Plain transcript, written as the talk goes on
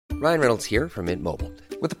Ryan Reynolds here from Mint Mobile.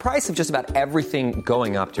 With the price of just about everything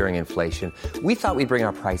going up during inflation, we thought we'd bring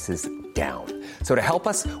our prices down. So to help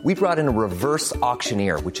us, we brought in a reverse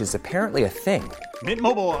auctioneer, which is apparently a thing. Mint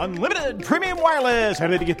Mobile Unlimited Premium Wireless. How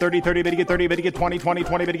to get 30, 30, bit to get 30, bit to get 20, 20,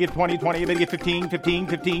 20, bit to get 20, 20, bit to get 15, 15,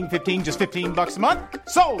 15, 15, just $15 a month?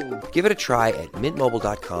 Sold! Give it a try at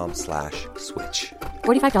mintmobile.com/switch.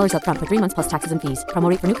 $45 up front for 3 months plus taxes and fees. Promo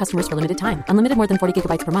rate for new customers for limited time. Unlimited more than 40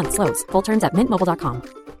 gigabytes per month. Slows full terms at mintmobile.com.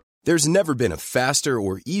 There's never been a faster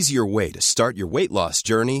or easier way to start your weight loss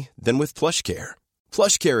journey than with PlushCare.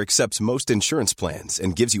 PlushCare accepts most insurance plans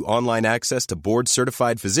and gives you online access to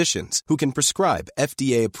board-certified physicians who can prescribe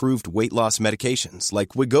FDA-approved weight loss medications like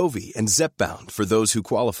Wegovy and Zepbound for those who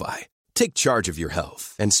qualify. Take charge of your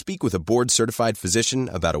health and speak with a board-certified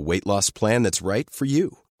physician about a weight loss plan that's right for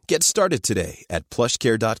you. Get started today at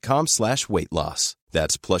plushcare.com/weight loss.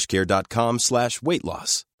 That's plushcare.com/weight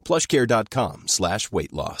loss.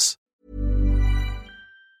 plushcare.com/weight loss.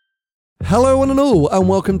 Hello one and all, and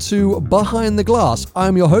welcome to Behind the Glass.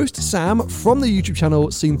 I'm your host, Sam, from the YouTube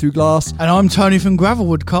channel Seen Through Glass. And I'm Tony from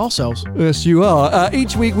Gravelwood Car Sales. Yes, you are.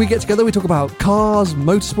 Each week we get together, we talk about cars,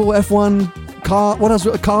 motorsport, F1, what else?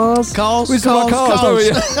 Cars? Cars. We talk about cars.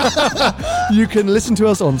 You can listen to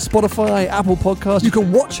us on Spotify, Apple Podcasts. You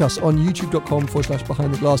can watch us on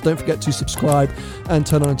youtube.com/Behind the Glass. Don't forget to subscribe and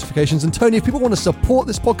turn on notifications. And Tony, if people want to support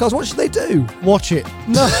this podcast, what should they do? Watch it.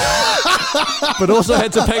 No. But also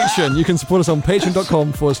head to Patreon. You can support us on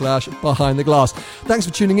patreon.com/Behind the Glass. Thanks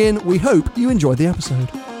for tuning in. We hope you enjoyed the episode.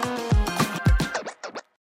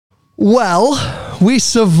 Well, we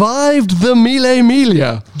survived the Mille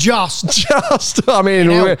Miglia. Just. I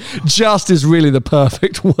mean, just is really the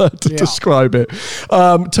perfect word to describe it.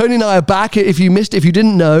 Tony and I are back. If you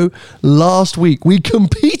didn't know, last week we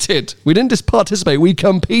competed. We didn't just participate. We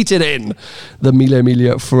competed in the Mille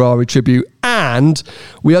Miglia Ferrari tribute. And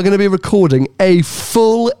we are going to be recording a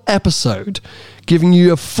full episode, giving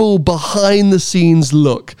you a full behind-the-scenes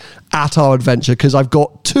look at our adventure, because I've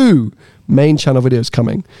got 2 main channel videos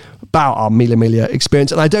coming about our Mille Miglia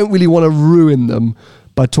experience, and I don't really want to ruin them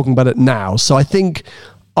by talking about it now. So I think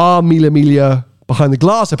our Mille Miglia Behind the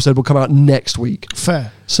Glass episode will come out next week.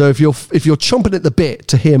 Fair. So if you're chomping at the bit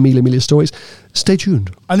to hear Mille Miglia stories, stay tuned.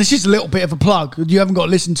 And this is a little bit of a plug. You haven't got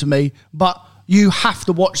to listen to me, but you have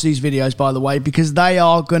to watch these videos, by the way, because they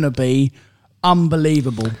are going to be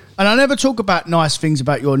unbelievable. And I never talk about nice things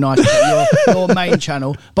about your main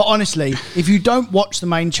channel, but honestly, if you don't watch the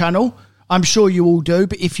main channel, I'm sure you all do,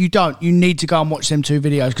 but if you don't, you need to go and watch them 2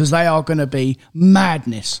 videos because they are going to be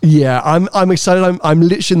madness. Yeah, I'm excited. I'm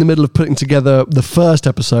literally in the middle of putting together the first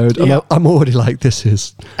episode, and I'm already like, this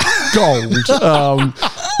is gold.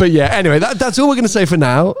 But yeah, anyway, that's all we're going to say for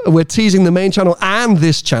now. We're teasing the main channel and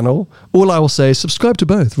this channel. All I will say is subscribe to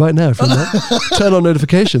both right now if you want. Turn on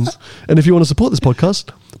notifications. And if you want to support this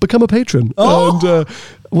podcast, become a patron. Oh. And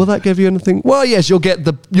will that give you anything? Well, yes, you'll get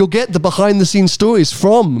the behind the scenes stories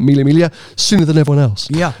from Mille Miglia sooner than everyone else.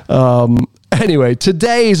 Yeah. Anyway,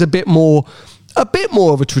 today is a bit more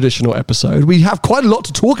of a traditional episode. We have quite a lot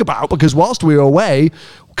to talk about because whilst we were away,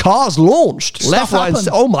 cars launched left, right, and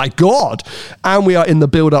oh my God. And we are in the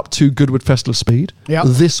build up to Goodwood Festival of Speed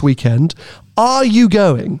this weekend. Are you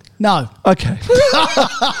going? No. Okay.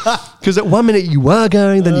 Because at one minute you were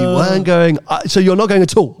going, then you weren't going. So you're not going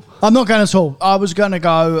at all? I'm not going at all. I was going to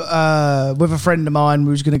go with a friend of mine.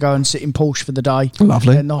 We was going to go and sit in Porsche for the day.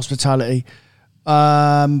 Lovely. In hospitality.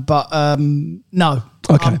 But no.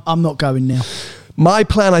 Okay. I'm not going now. My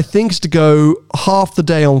plan, I think, is to go half the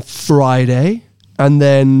day on Friday and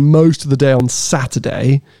then most of the day on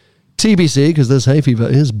Saturday. TBC, because this hay fever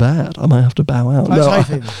is bad. I might have to bow out. Hay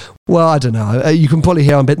fever? Well, I don't know. You can probably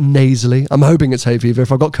hear I'm a bit nasally. I'm hoping it's hay fever.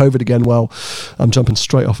 If I got COVID again, well, I'm jumping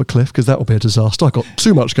straight off a cliff because that will be a disaster. I got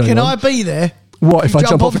too much going on. Can I be there? What, if I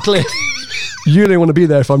jump off a cliff? You only want to be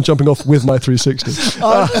there if I'm jumping off with my 360.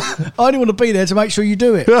 I only want to be there to make sure you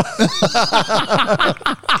do it.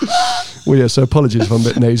 Well, yeah, so apologies if I'm a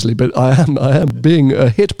bit nasally, but I am being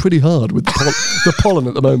hit pretty hard with the pollen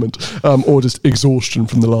at the moment, or just exhaustion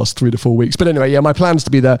from the last 3 to 4 weeks. But anyway, yeah, my plan is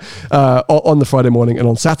to be there on the Friday morning and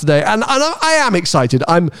on Saturday, and I am excited.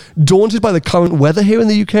 I'm daunted by the current weather here in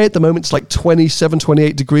the UK. At the moment, it's like 27,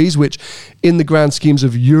 28 degrees, which in the grand schemes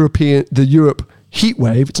of Europe heat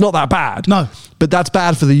wave, it's not that bad. No. But that's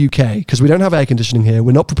bad for the UK because we don't have air conditioning here.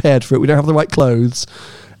 We're not prepared for it. We don't have the right clothes.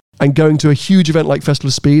 And going to a huge event like Festival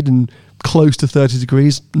of Speed and close to 30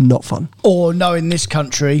 degrees, not fun. Or knowing this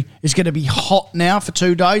country is going to be hot now for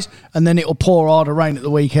 2 days and then it'll pour harder rain at the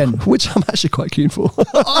weekend. Which I'm actually quite keen for.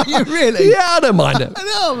 Are you really? Yeah, I don't mind it.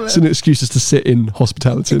 No, It's an excuse just to sit in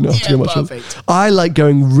hospitality and not have to Yeah, go much further. perfect. I like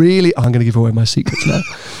going really... I'm going to give away my secrets now.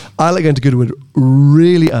 I like going to Goodwood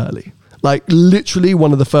really early. Like literally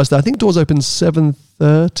one of the first... I think doors open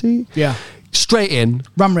 7:30. Yeah. Straight in.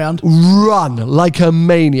 Run round. Run like a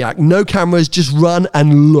maniac. No cameras, just run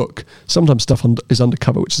and look. Sometimes stuff is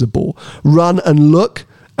undercover, which is a bore. Run and look,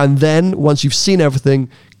 and then once you've seen everything,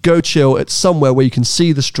 go chill at somewhere where you can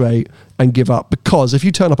see the straight and give up. Because if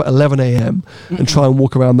you turn up at 11 a.m. and try and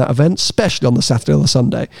walk around that event, especially on the Saturday or the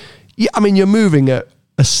Sunday, you're moving at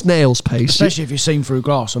a snail's pace. Especially if you're seen through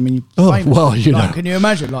glass. I mean, Oh, famous. well, you know. Can you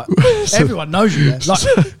imagine? Like, everyone knows you there. Like,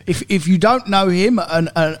 if you don't know him at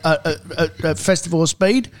a Festival of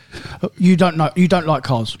Speed, you don't like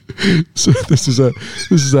cars. So this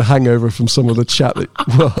is a hangover from some of the chat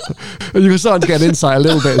that you're starting to get an insight a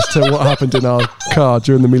little bit as to what happened in our car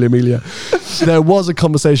during the Mille Miglia. There was a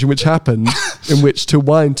conversation which happened in which, to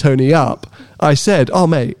wind Tony up, I said, "Oh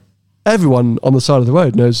mate, everyone on the side of the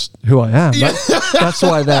road knows who I am. That's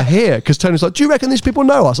why they're here." Because Tony's like, "Do you reckon these people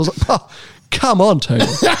know us?" I was like, "Oh, come on, Tony.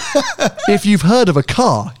 If you've heard of a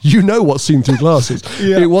car, you know what's seen through glasses."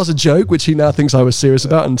 Yeah. It was a joke, which he now thinks I was serious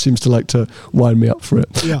about and seems to like to wind me up for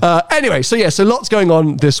it. Yeah. Anyway, so lots going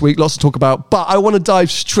on this week, lots to talk about, but I want to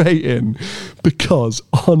dive straight in because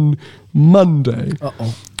on Monday,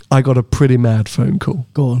 I got a pretty mad phone call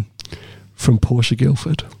Go on. from Portia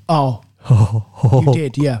Guildford. Oh. You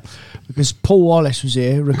did, yeah. Because Paul Wallace was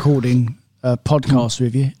here recording a podcast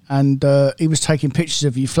with you, and he was taking pictures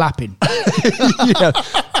of you flapping. Yeah,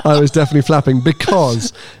 I was definitely flapping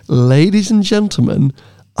because, ladies and gentlemen,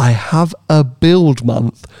 I have a build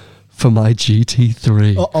month for my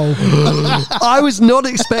GT3. I was not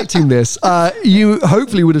expecting this. You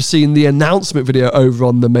hopefully would have seen the announcement video over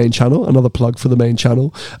on the main channel, another plug for the main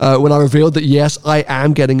channel, when I revealed that yes, I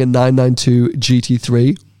am getting a 992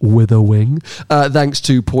 GT3 with a wing, thanks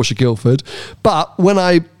to Portia Guildford. But when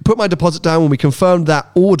I put my deposit down, when we confirmed that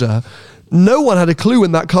order, no one had a clue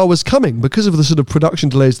when that car was coming because of the sort of production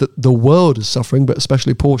delays that the world is suffering, but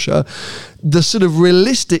especially Porsche. The sort of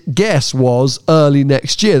realistic guess was early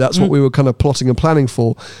next year. That's what we were kind of plotting and planning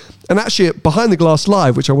for. And actually, at Behind the Glass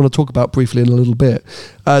Live, which I want to talk about briefly in a little bit,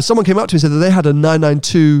 someone came up to me and said that they had a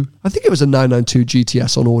 992, I think it was a 992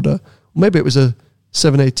 GTS on order. Maybe it was a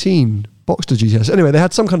 718 Boxster GTS. Anyway, they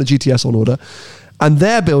had some kind of GTS on order, and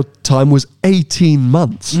their build time was 18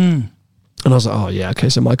 months. And I was like, oh yeah, okay,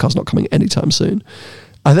 so my car's not coming anytime soon.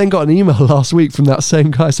 I then got an email last week from that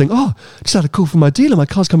same guy saying, "Oh, just had a call from my dealer, my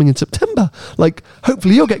car's coming in September. Like,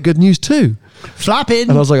 hopefully you'll get good news too." Flapping.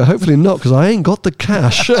 And I was like, hopefully not, because I ain't got the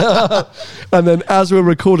cash. And then as we're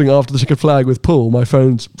recording after the checkered flag with Paul, my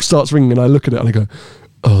phone starts ringing and I look at it and I go,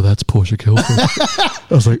 "Oh, that's Portia Guildford."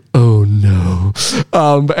 I was like, oh no.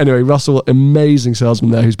 But anyway, Russell, amazing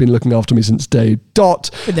salesman there who's been looking after me since day dot.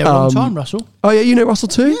 Been there a long time, Russell. Oh yeah, you know Russell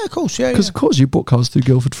too? Yeah, of course, yeah. Because of course you bought cars through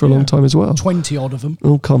Guildford for a long time as well. 20 odd of them.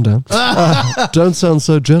 Oh, calm down. Don't sound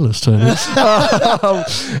so jealous, Tony. He's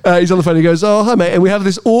on the phone. He goes, "Oh, hi, mate." And we have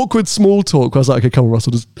this awkward small talk. I was like, "Okay, come on,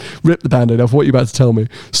 Russell, just rip the Band-Aid off. What are you about to tell me?"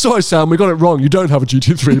 "Sorry, Sam, we got it wrong. You don't have a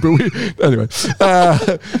GT3, but we..." Anyway,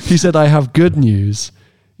 he said, "I have good news.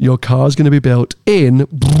 Your car's going to be built in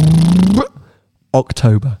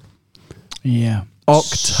October." Yeah.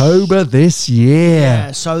 October this year.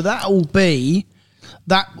 Yeah, so that'll be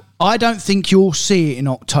that. I don't think you'll see it in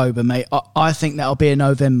October, mate. I think that'll be a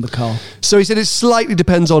November car. So he said it slightly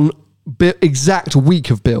depends on exact week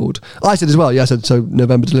of build. I said as well, yeah, I said, so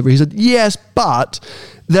November delivery. He said, yes, but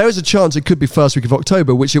there is a chance it could be first week of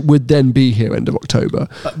October, which it would then be here end of October.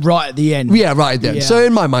 But right at the end. Yeah, right at the end. Yeah. So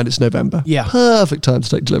in my mind, it's November. Yeah. Perfect time to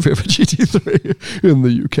take delivery of a GT3 in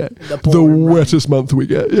the UK. The wettest month we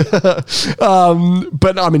get.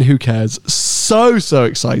 But I mean, who cares? So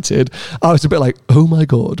excited. I was a bit like, oh my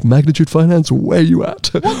God, Magnitude Finance, where you at?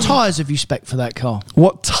 What tyres have you spec'd for that car?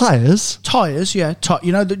 What tyres? Tyres, yeah.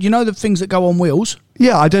 You know the things that go on wheels?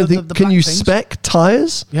 Yeah, I don't think. the Can black you things? spec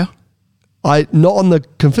tyres? Yeah. Not on the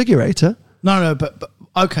configurator. No, but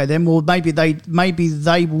okay then. Well, maybe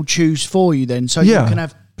they will choose for you then, so Yeah. you can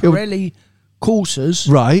have Pirelli Corsas,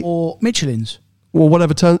 Right. or Michelin's. Well,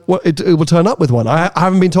 whatever it will turn up with one. I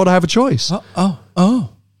haven't been told I have a choice. Oh.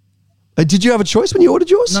 Did you have a choice when you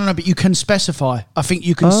ordered yours? No, but you can specify. I think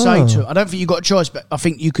you can say to. I don't think you got a choice, but I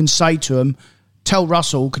think you can say to them, "Tell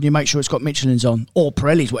Russell, can you make sure it's got Michelin's on or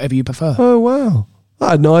Pirelli's, whatever you prefer." Oh wow.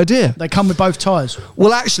 I had no idea. They come with both tyres.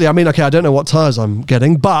 Well, actually, I mean, okay, I don't know what tyres I'm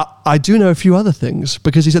getting, but I do know a few other things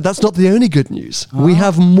because he said that's not the only good news. We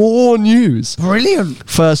have more news. Brilliant.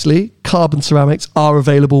 Firstly, carbon ceramics are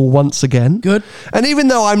available once again. Good. And even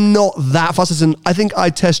though I'm not that fussed, I think I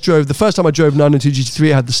test drove, the first time I drove 992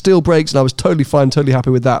 GT3, I had the steel brakes and I was totally fine, totally happy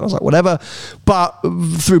with that. And I was like, whatever. But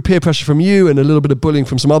through peer pressure from you and a little bit of bullying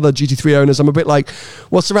from some other GT3 owners, I'm a bit like,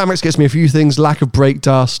 well, ceramics gets me a few things, lack of brake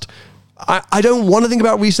dust. I don't want to think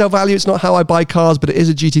about resale value. It's not how I buy cars, but it is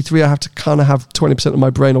a GT3. I have to kind of have 20% of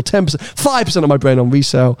my brain or 10%, 5% of my brain on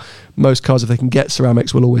resale. Most cars, if they can get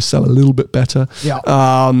ceramics, will always sell a little bit better. Yeah.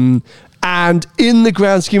 And in the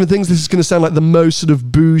grand scheme of things, this is going to sound like the most sort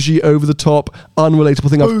of bougie, over-the-top,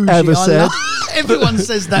 unrelatable thing I've ever said. Everyone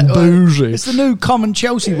says that Bougie. word. It's the new common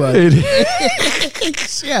Chelsea word.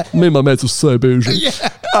 Yeah. Me and my mates are so bougie. Yeah.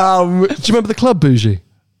 Do you remember the club Bougie?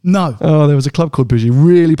 No. Oh, there was a club called Bougie,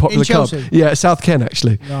 really popular In club. Chelsea? Yeah, South Ken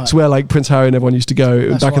actually. Right. It's where like Prince Harry and everyone used to go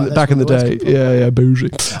That's back right, in the that's day. where Yeah, Bougie.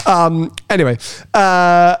 Anyway, it's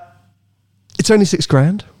only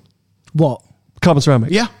 $6,000. What? Carbon ceramic.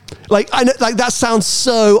 Yeah. Like I know, like that sounds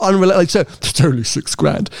so unreal. Like so, it's only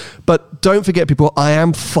 $6,000. But don't forget, people, I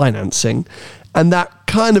am financing, and that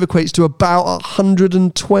kind of equates to about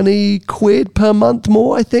 120 quid per month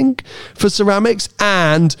more, I think, for ceramics,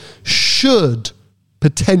 and should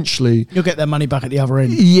potentially. You'll get their money back at the other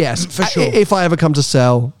end. Yes, For sure. If I ever come to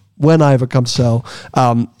sell. When I ever come to sell,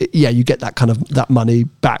 you get that kind of that money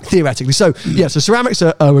back theoretically. So so ceramics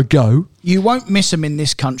are a go. You won't miss them in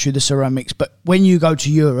this country, the ceramics, but when you go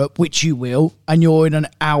to Europe, which you will, and you're in an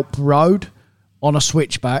Alp road on a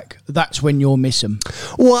switchback, that's when you'll miss them.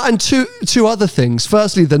 Well, and two other things.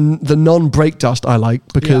 Firstly, the non-brake dust I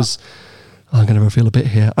like because I'm going to reveal a bit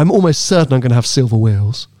here. I'm almost certain I'm going to have silver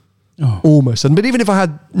wheels. Oh. Almost certain. But even if I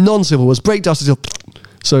had non-silver wheels, brake dust is still.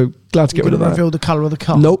 So glad to get rid of that. Reveal the colour of the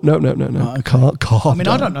car. Nope, no. Oh, okay. Car. I mean,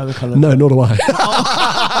 I don't know the colour. No, nor do I.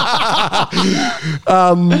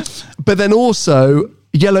 But then also,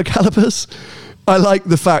 yellow calipers. I like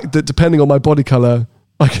the fact that depending on my body colour,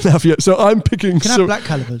 I can have yellow. So I'm picking... Can I have black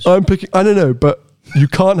calipers? I'm picking... I don't know, but you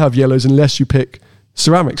can't have yellows unless you pick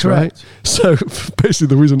ceramics, Correct. right? So basically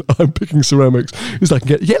the reason I'm picking ceramics is I can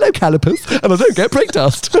get yellow calipers and I don't get brake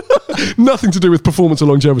dust. Nothing to do with performance or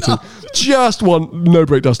longevity. Just want no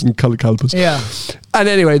brake dust and coloured calipers. Yeah. And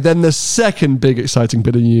anyway, then the second big exciting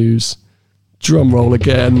bit of news, drum roll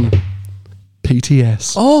again,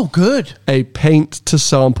 PTS. Oh, good. A paint to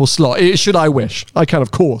sample slot. Should I wish? I can,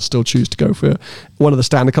 of course, still choose to go for one of the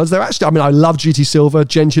standard colours. They're actually, I mean, I love GT Silver.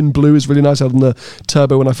 Gentian Blue is really nice. I had on the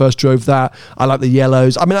Turbo when I first drove that. I like the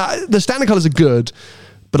yellows. I mean, the standard colours are good,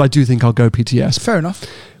 but I do think I'll go PTS. Fair enough.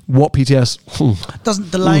 What PTS?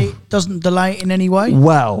 Doesn't delay it in any way?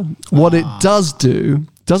 Well, what it does do,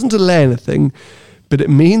 doesn't delay anything, but it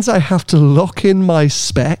means I have to lock in my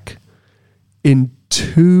spec in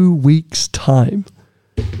 2 weeks' time.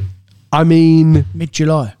 I mean...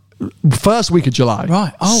 Mid-July. First week of July.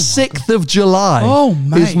 Right. Oh, 6th of July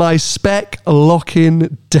mate. is my spec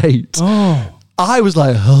lock-in date. Oh. I was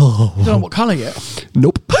like, oh. You don't know what colour yet?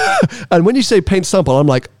 Nope. And when you say paint sample, I'm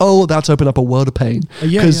like, oh, that's opened up a world of pain.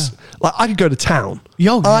 Because like, I could go to town.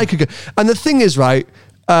 Yeah. I could go. And the thing is, right,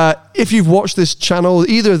 if you've watched this channel,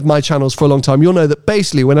 either of my channels for a long time, you'll know that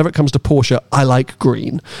basically whenever it comes to Porsche, I like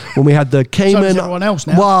green. When we had the Cayman... So does everyone else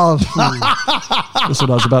now. Well, that's what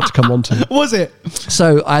I was about to come on to. Was it?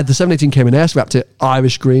 So I had the 718 Cayman S, wrapped it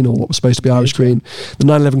Irish green, or what was supposed to be Irish green. The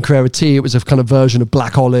 911 Carrera T, it was a kind of version of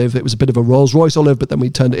black olive. It was a bit of a Rolls Royce olive, but then we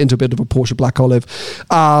turned it into a bit of a Porsche black olive.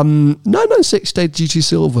 996 stayed GT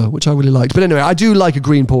Silver, which I really liked. But anyway, I do like a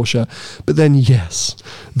green Porsche. But then, yes,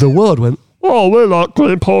 the world went, oh, we like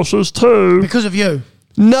green Porsches too. Because of you.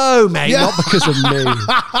 No, mate, not because of me.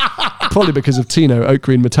 Probably because of Tino, oak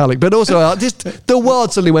green metallic. But also, just the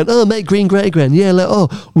world suddenly went, oh, mate, green, grey, green. Yeah, like, oh,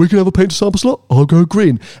 we can have a paint to sample slot. I'll go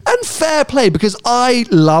green. And fair play, because I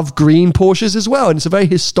love green Porsches as well. And it's a very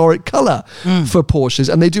historic colour for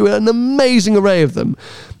Porsches. And they do an amazing array of them.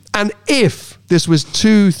 And if this was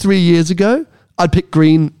 2-3 years ago, I'd pick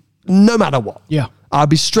green no matter what. Yeah. I'd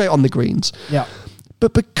be straight on the greens. Yeah.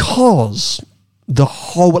 But because the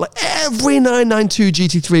whole, like every 992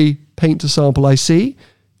 GT3 paint to sample I see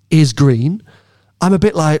is green, I'm a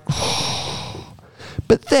bit like, oh.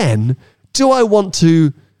 But then, do I want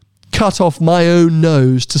to cut off my own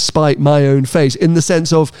nose to spite my own face? In the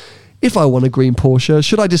sense of, if I want a green Porsche,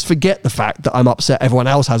 should I just forget the fact that I'm upset everyone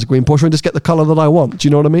else has a green Porsche and just get the colour that I want? Do you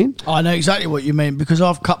know what I mean? I know exactly what you mean because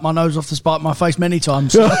I've cut my nose off to spite my face many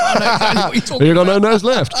times. So I know exactly what you're talking You've got about. no nose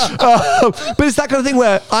left. But it's that kind of thing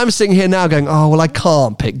where I'm sitting here now going, oh, well, I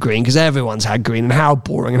can't pick green because everyone's had green and how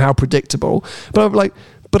boring and how predictable. But I'm like,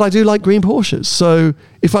 but I do like green Porsches. So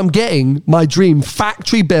if I'm getting my dream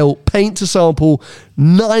factory built, paint to sample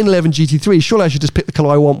 911 GT3, surely I should just pick the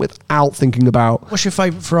colour I want without thinking about What's your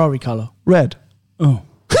favourite Ferrari colour? red. Oh.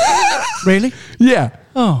 Really? Yeah.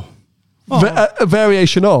 Oh. A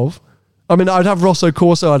variation of. I mean, I'd have Rosso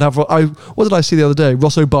Corso. What did I see the other day?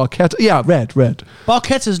 Rosso Barchetta. Yeah, red.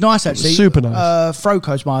 Barchetta's nice, actually. Super nice.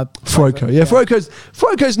 Froco's my Froco. Yeah,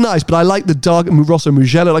 Froco's nice, but I like the dark Rosso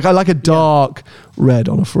Mugello. Like, I like a dark red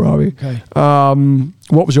on a Ferrari. Okay.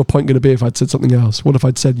 What was your point going to be if I'd said something else? What if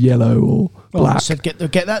I'd said yellow or black? I said get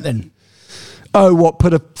that then. Oh, what?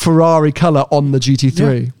 Put a Ferrari colour on the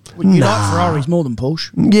GT3? Yeah. Well, you like Ferraris more than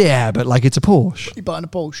Porsche. Yeah, but like it's a Porsche. You're buying a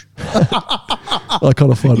Porsche. I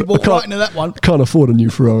can't afford You it. walked right into that one. I can't afford a new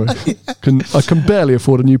Ferrari. I can barely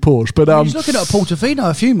afford a new Porsche. But I was looking at a Portofino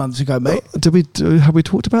a few months ago, mate. have we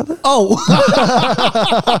talked about that? Oh,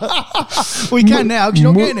 we can now because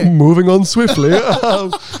you're not getting it. Moving on swiftly.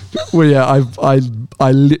 Well, yeah,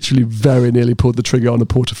 I literally very nearly pulled the trigger on a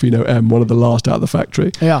Portofino M, one of the last out of the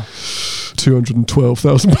factory. Yeah.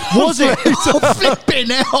 212,000 pounds. Was it? Oh, flipping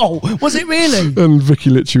hell. Was it really? And Vicky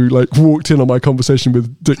literally walked in on my conversation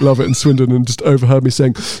with Dick Lovett and Swindon and just overheard me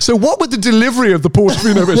saying, so what would the delivery of the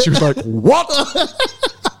Portofino be? She was like, what?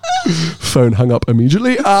 Phone hung up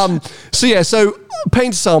immediately. So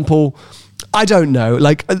paint sample, I don't know.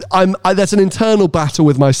 Like, that's an internal battle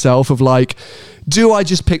with myself of like, do I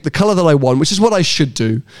just pick the colour that I want, which is what I should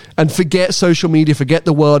do, and forget social media, forget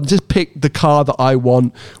the world, and just pick the car that I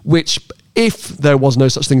want, which if there was no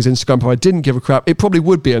such thing as Instagram, if I didn't give a crap, it probably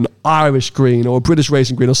would be an Irish green or a British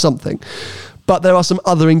racing green or something. But there are some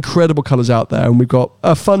other incredible colours out there, and we've got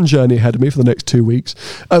a fun journey ahead of me for the next 2 weeks.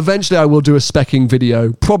 Eventually, I will do a specking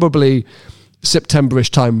video, probably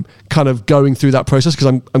September-ish time, kind of going through that process, because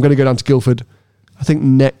I'm going to go down to Guildford, I think,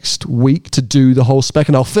 next week to do the whole spec,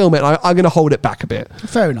 and I'll film it. I'm going to hold it back a bit.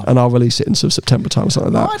 Fair enough. And I'll release it in sort of September time or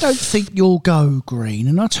something like that. I don't think you'll go green,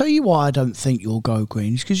 and I'll tell you why I don't think you'll go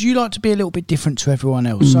green. It's because you like to be a little bit different to everyone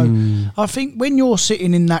else. So I think when you're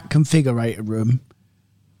sitting in that configurator room,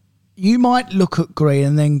 you might look at green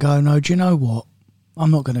and then go, no, do you know what? I'm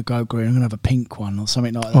not going to go green. I'm going to have a pink one or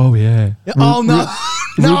something like that. Oh, yeah. Oh, no.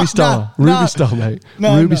 Ruby Star, mate.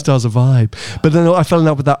 Ruby Star's a vibe. But then I fell in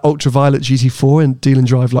love with that ultraviolet GT4 in Deal and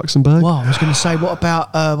Drive Luxembourg. Well, I was going to say, what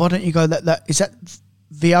about? Why don't you go that? Is that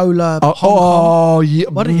Viola? Hong Kong? Oh, yeah,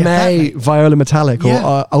 What do you mate, Viola Metallic Yeah.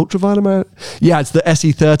 or ultraviolet. Yeah, it's the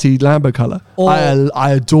SE30 Lambo color. Or-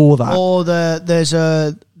 I adore that. Or there's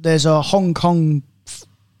a Hong Kong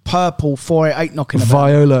purple 488 knocking about.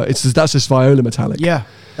 Viola, that's just Viola Metallic. Yeah,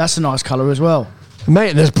 that's a nice colour as well.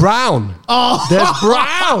 Mate, there's brown. Oh, There's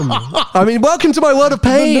brown. I mean, welcome to my world of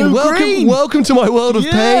pain. No green. Welcome to my world of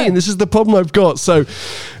Yeah. pain. This is the problem I've got. So,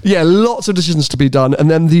 yeah, lots of decisions to be done.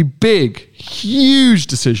 And then the big, huge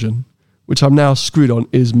decision, which I'm now screwed on,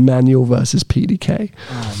 is manual versus PDK.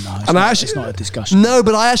 Oh, no, It's not a discussion. No,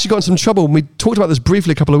 but I actually got in some trouble. We talked about this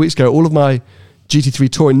briefly a couple of weeks ago. All of my GT3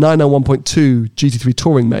 Touring, 991.2 GT3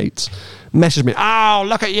 Touring mates messaged me, oh,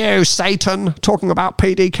 look at you, Satan, talking about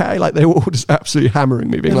PDK. Like, they were all just absolutely hammering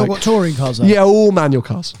me. Being They've like, got touring cars, though. yeah, all manual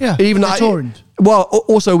cars. Yeah, even they're touring. Well,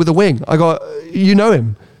 also with a wing. I got, you know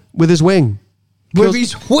him, with his wing. With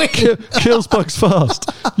his wing? Kills bugs fast.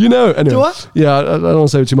 You know, anyway. Do I? Yeah, I don't want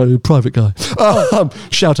to say too much. He's a private guy.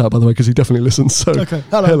 Shout out, by the way, because he definitely listens. So, Okay,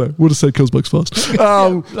 hello. We'll just say kills bugs fast.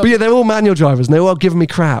 But yeah, they're all manual drivers, and they were all giving me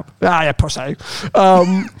crap. Ah, yeah, pussy.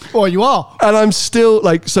 Oh, you are. And I'm still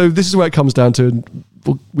like, so this is where it comes down to, and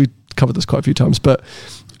we covered this quite a few times, but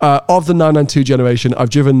of the 992 generation, I've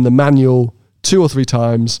driven the manual 2 or 3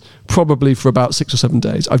 times, probably for about 6 or 7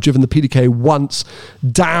 days. I've driven the PDK once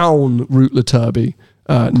down Route Le Turbie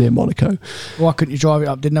near Monaco. Why couldn't you drive it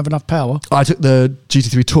up? Didn't have enough power? I took the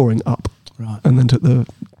GT3 Touring up, Right. and then took the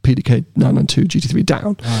PDK 992 GT3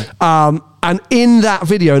 down. Right. And in that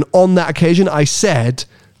video and on that occasion, I said,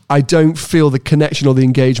 I don't feel the connection or the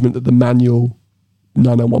engagement that the manual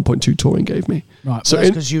 991.2 Touring gave me. Right. So So that's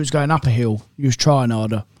because you was going up a hill. You was trying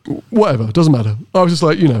harder. whatever, doesn't matter. I was just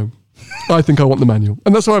like, I think I want the manual.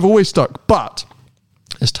 And that's how I've always stuck. But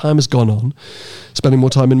as time has gone on, spending more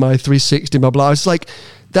time in my 360, blah, blah, it's like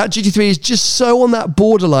that GT3 is just so on that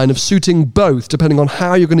borderline of suiting both, depending on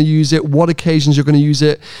how you're going to use it, what occasions you're going to use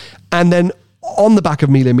it. And then on the back of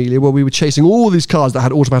Mille Miglia, where we were chasing all these cars that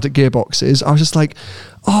had automatic gearboxes, I was just like,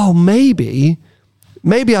 oh, maybe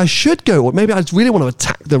maybe I should go, or maybe I really want to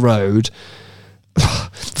attack the road.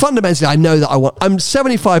 Fundamentally, I know that I'm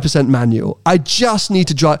 75% manual. I just need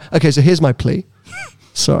to drive. Okay, so here's my plea.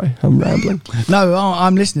 Sorry, I'm rambling. No,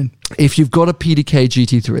 I'm listening. If you've got a PDK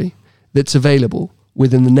GT3 that's available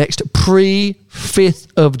within the next pre-5th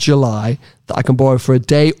of July that I can borrow for a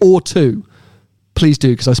day or two, please do,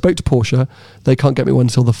 because I spoke to Porsche. They can't get me one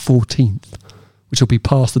until the 14th, which will be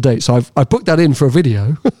past the date. So I booked that in for a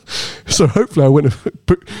video. So hopefully I wouldn't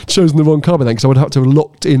have chosen the wrong car by then, because I would have to have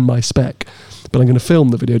locked in my spec. But I'm going to film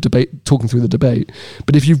the video talking through the debate.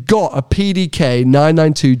 But if you've got a PDK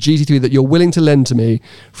 992 GT3 that you're willing to lend to me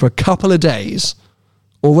for a couple of days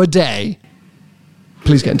or a day,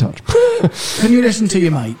 please get in touch. Can you listen to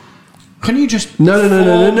your mate? Can you just no,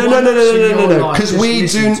 because we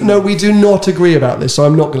do not agree about this, so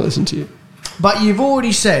I'm not going to listen to you. But you've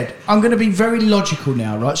already said, I'm going to be very logical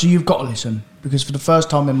now, right? So you've got to listen, because for the first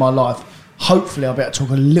time in my life, hopefully I'll be able to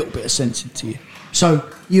talk a little bit of sense into you. So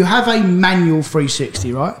you have a manual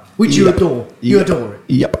 360, right? Which you adore. You adore it.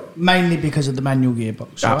 Yep. Mainly because of the manual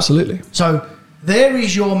gearbox, right? Absolutely. So there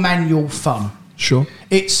is your manual fun. Sure.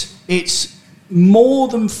 It's more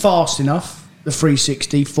than fast enough, the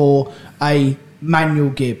 360, for a manual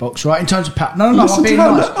gearbox, right? In terms of power. No, I'm being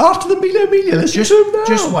nice. After the Mille, let's just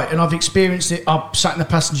wait. And I've experienced it. I've sat in the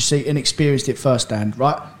passenger seat and experienced it firsthand,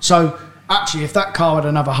 right? So actually, if that car had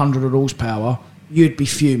another 100 horsepower, you'd be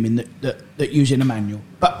fuming that using a manual.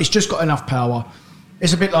 But it's just got enough power.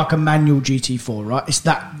 It's a bit like a manual GT4, right? It's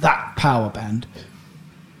that power band.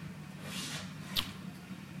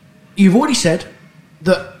 You've already said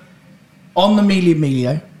that on the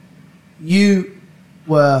Mille, you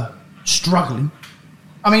were struggling.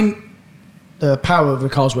 I mean, the power of the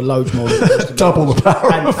cars were loads more. Double the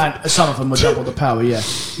power. And some of them were double the power, yeah.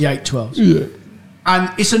 The 812s. Yeah.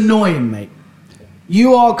 And it's annoying, mate.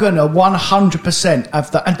 You are going to 100%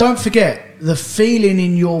 have that. And don't forget, the feeling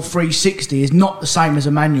in your 360 is not the same as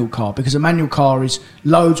a manual car, because a manual car is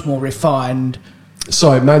loads more refined.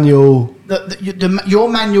 Sorry, manual... Your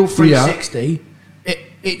manual 360,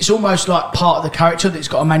 it's almost like part of the character that it's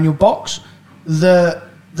got a manual box. The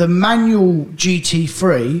manual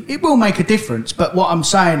GT3, it will make a difference, but what I'm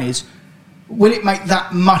saying is, will it make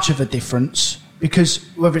that much of a difference? Because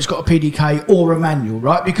whether it's got a PDK or a manual,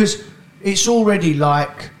 right? Because it's already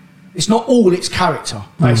like, it's not all its character,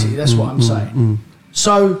 basically. That's what I'm saying.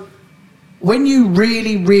 So when you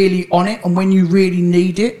really on it, and when you really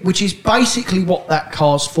need it, which is basically what that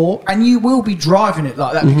car's for, and you will be driving it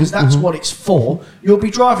like that, because that's what it's for. You'll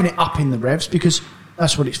be driving it up in the revs, because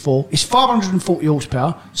that's what it's for. It's 540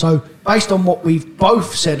 horsepower. So based on what we've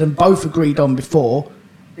both said and both agreed on before,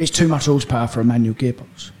 it's too much horsepower for a manual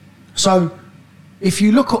gearbox. So if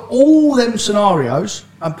you look at all them scenarios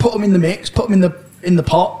and put them in the mix, put them in the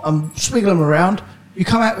pot and swiggle them around, you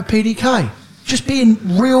come out with PDK. Just being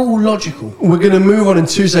real logical. We're going to move on in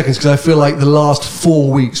 2 seconds, because I feel like the last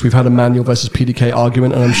 4 weeks we've had a manual versus PDK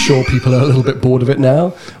argument, and I'm sure people are a little bit bored of it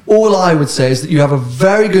now. All I would say is that you have a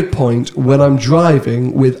very good point when I'm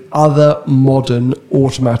driving with other modern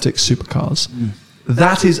automatic supercars.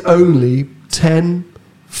 That is only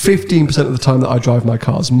 10-15% of the time that I drive my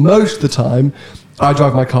cars. Most of the time, I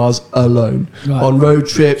drive my cars alone, on road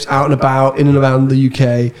trips, out and about, in and around the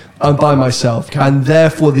UK. I'm by myself. Okay. And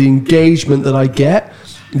therefore, the engagement that I get,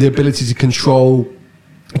 the ability to control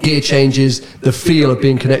gear changes, the feel of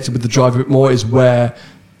being connected with the driver a bit more, is where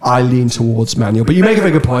I lean towards manual. But you make a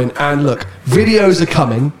very good point. And look, videos are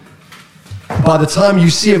coming. By the time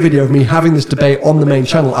you see a video of me having this debate on the main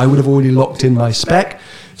channel, I would have already locked in my spec.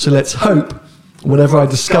 So let's hope, whatever I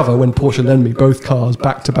discover when Porsche lend me both cars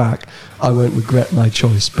back to back, I won't regret my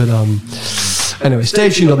choice. But anyway, stay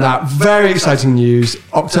tuned on that. Very exciting news.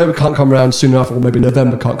 October can't come around soon enough, or maybe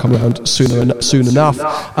November can't come around soon enough.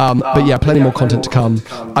 But yeah, plenty more content to come.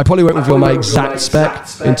 I probably won't reveal my exact spec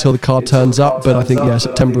until the car turns up, but I think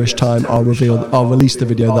September-ish time I'll release the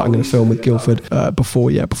video that I'm going to film with Guildford before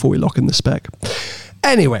we lock in the spec.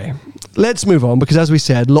 Anyway, let's move on, because as we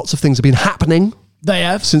said, lots of things have been happening. They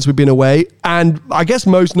have. Since we've been away. And I guess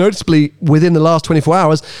most noticeably within the last 24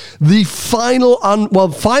 hours, the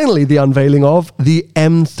finally the unveiling of the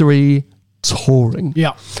M3 Touring.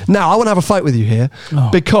 Yeah. Now, I want to have a fight with you here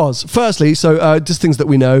because, firstly, just things that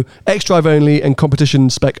we know, X-Drive only and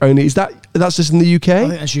competition spec only. That's just in the UK? I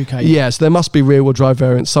think that's UK. Yes, there must be rear-wheel drive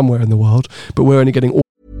variants somewhere in the world, but we're only getting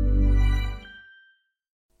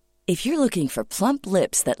If you're looking for plump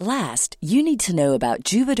lips that last, you need to know about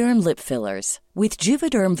Juvederm lip fillers. With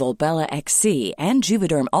Juvederm Volbella XC and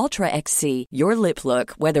Juvederm Ultra XC, your lip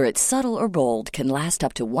look, whether it's subtle or bold, can last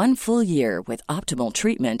up to 1 full year with optimal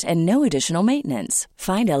treatment and no additional maintenance.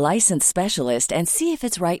 Find a licensed specialist and see if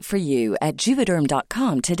it's right for you at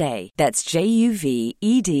Juvederm.com today. That's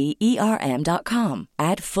JUVEDERM.com.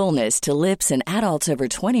 Add fullness to lips in adults over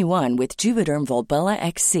 21 with Juvederm Volbella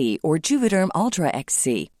XC or Juvederm Ultra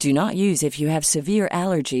XC. Do not use if you have severe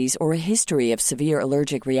allergies or a history of severe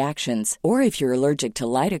allergic reactions, or if you're allergic to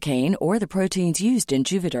lidocaine or the proteins used in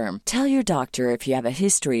Juvederm. Tell your doctor if you have a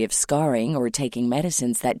history of scarring or taking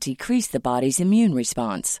medicines that decrease the body's immune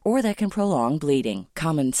response or that can prolong bleeding.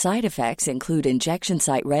 Common side effects include injection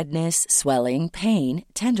site redness, swelling, pain,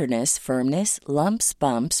 tenderness, firmness, lumps,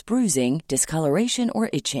 bumps, bruising, discoloration,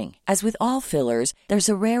 or itching. As with all fillers, there's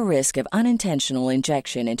a rare risk of unintentional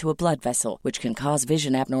injection into a blood vessel, which can cause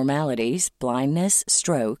vision abnormalities, blindness,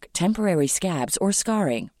 stroke, temporary scabs, or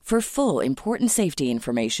scarring. For full, important safety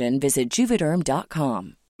information, visit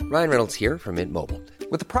Juvederm.com. Ryan Reynolds here from Mint Mobile.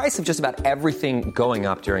 With the price of just about everything going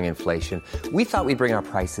up during inflation, we thought we'd bring our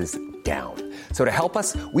prices down. So to help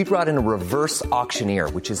us, we brought in a reverse auctioneer,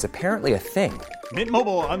 which is apparently a thing. Mint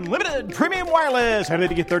Mobile Unlimited Premium Wireless. How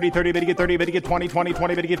to get 30, 30, bit to get 30, bit to get 20, 20,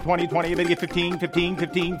 20, bit to get 20, 20, bit to get 15, 15,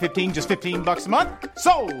 15, 15, just $15 a month?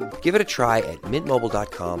 Sold! Give it a try at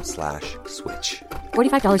mintmobile.com/switch.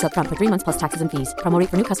 $45 up front for 3 months plus taxes and fees. Promo rate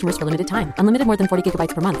for new customers for limited time. Unlimited more than 40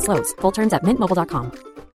 gigabytes per month. Slows full terms at mintmobile.com.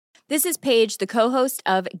 This is Paige, the co-host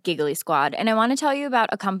of Giggly Squad, and I want to tell you about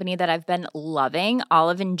a company that I've been loving,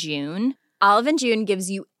 Olive & June. Olive & June gives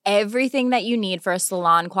you everything that you need for a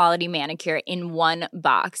salon-quality manicure in one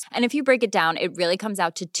box. And if you break it down, it really comes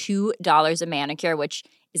out to $2 a manicure, which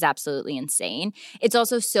is absolutely insane. It's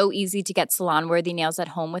also so easy to get salon-worthy nails at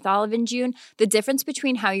home with Olive & June. The difference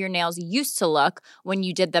between how your nails used to look when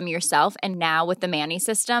you did them yourself and now with the Mani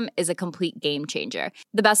system is a complete game changer.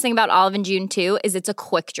 The best thing about Olive & June, too, is it's a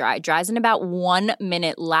quick dry. It dries in about 1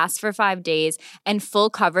 minute, lasts for 5 days, and full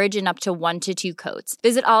coverage in up to 1 to 2 coats.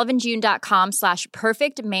 Visit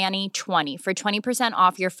oliveandjune.com/perfectmani20 for 20%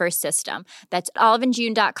 off your first system. That's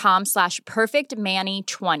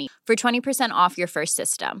oliveandjune.com/perfectmani20 for 20% off your first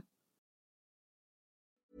system.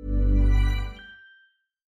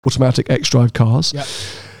 Automatic X-Drive cars. Yep.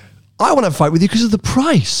 I want to fight with you because of the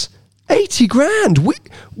price. 80 grand.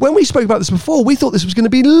 When we spoke about this before, we thought this was going to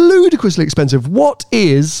be ludicrously expensive. What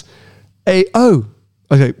is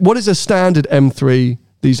what is a standard M3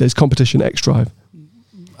 these days, competition X-Drive?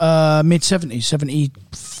 Mid-70s,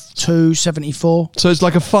 72, 74. So it's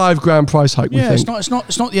like a $5,000 price hike, we think. It's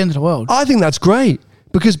not the end of the world. I think that's great.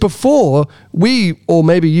 Because before, we, or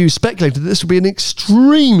maybe you, speculated that this would be an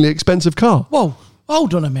extremely expensive car. Whoa,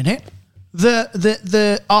 hold on a minute. A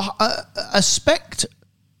spec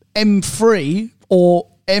M3 or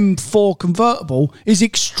M4 convertible is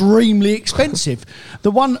extremely expensive.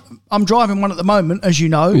 The one, I'm driving one at the moment, as you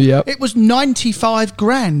know, it was 95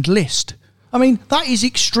 grand list. I mean, that is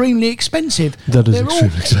extremely expensive. That is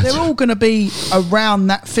extremely expensive. They're all going to be around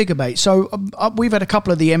that figure, mate. So we've had a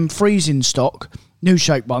couple of the M3s in stock, new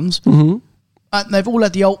shape ones. Mm-hmm. And they've all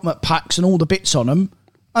had the ultimate packs and all the bits on them.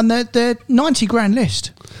 And they're 90 grand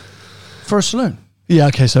list for a saloon. Yeah,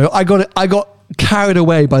 okay. So I got carried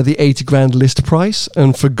away by the 80 grand list price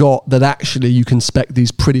and forgot that actually you can spec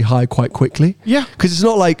these pretty high quite quickly. Yeah. Because it's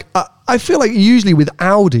not like, I feel like usually with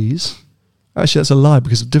Audis, actually that's a lie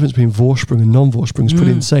because the difference between Vorsprung and non-Vorsprung is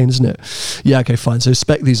pretty insane, isn't it? Yeah, okay, fine. So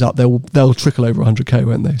spec these up, they'll trickle over 100k,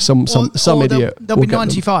 won't they? Some idiot. They'll be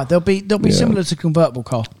 95. They'll be similar to a convertible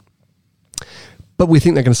car. But we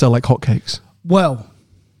think they're going to sell like hotcakes. Well.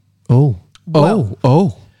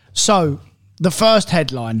 So the first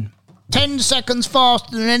headline: 10 seconds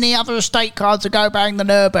faster than any other estate car to go bang the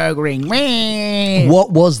Nürburgring. Whee!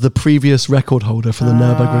 What was the previous record holder for the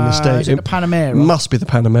Nürburgring estate? Is it the Panamera? Must be the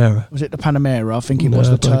Panamera. Was it the Panamera? I think it was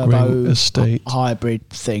the turbo estate hybrid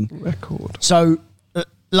thing. Record. So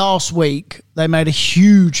last week they made a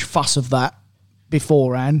huge fuss of that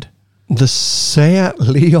beforehand. The Seat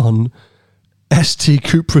Leon ST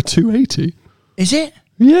Cupra 280. Is it?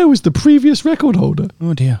 Yeah, it was the previous record holder.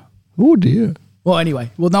 Oh dear. Well, anyway.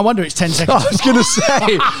 Well, no wonder it's 10 seconds. I was going to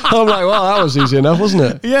say. I'm like, well, that was easy enough, wasn't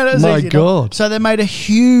it? Yeah, that was My easy God. enough. So they made a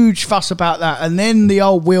huge fuss about that. And then the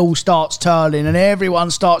old wheel starts turning and everyone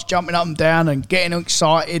starts jumping up and down and getting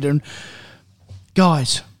excited. And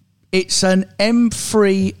guys, it's an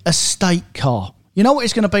M3 estate car. You know what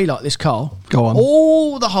it's going to be like, this car? Go on.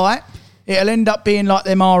 All the hype, it'll end up being like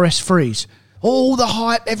them RS3s. all the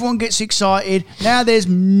hype, everyone gets excited. Now there's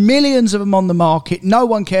millions of them on the market. No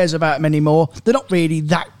one cares about them anymore. They're not really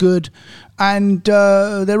that good, and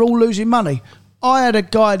they're all losing money. I had a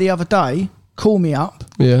guy the other day call me up,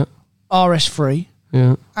 RS3,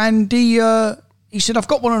 and he said, I've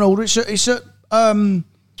got one on order. It's at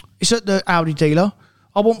the Audi dealer.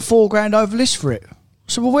 I want $4,000 over list for it.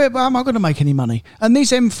 So, well, where am I going to make any money? And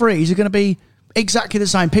these M3s are going to be exactly the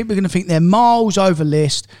same. People are going to think they're miles over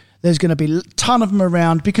list. There's going to be a ton of them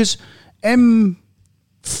around because M3s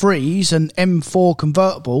and M4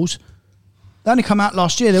 convertibles, they only come out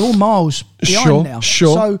last year. They're all miles behind now.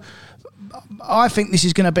 Sure. So I think this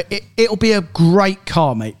is going to be, it'll be a great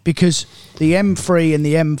car, mate, because the M3 and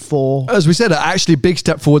the M4... As we said, are actually big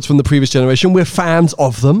step forwards from the previous generation. We're fans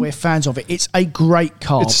of them. We're fans of it. It's a great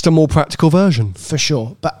car. It's just a more practical version. For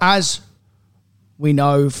sure. But as we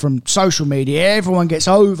know from social media, everyone gets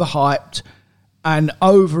overhyped and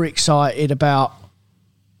overexcited about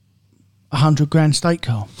 $100,000 state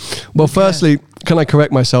car. Well, firstly, can I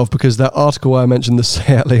correct myself, because that article where I mentioned the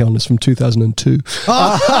Seat Leon is from 2002.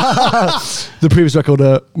 The previous record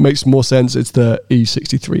makes more sense. It's the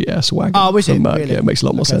E63S wagon. Oh, is it? Really? Yeah, it makes a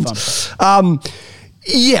lot more sense.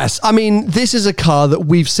 Yes, I mean, this is a car that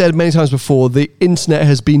we've said many times before the internet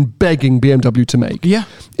has been begging BMW to make. Yeah.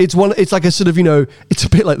 It's like a sort of, it's a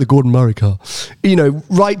bit like the Gordon Murray car.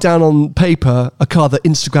 Write down on paper a car that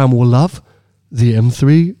Instagram will love. The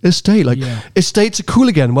M3 Estate. Estates are cool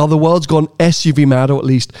again. While the world's gone SUV mad, or at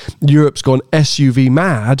least Europe's gone SUV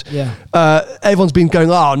mad, everyone's been going,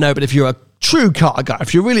 oh no, but if you're a true car guy,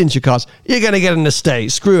 if you're really into cars, you're going to get an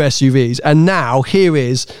Estate. Screw SUVs. And now here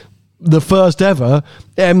is the first ever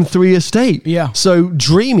M3 Estate. Yeah. So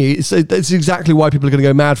dreamy. It's exactly why people are going to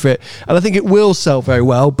go mad for it. And I think it will sell very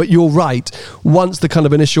well. But you're right. Once the kind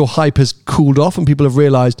of initial hype has cooled off and people have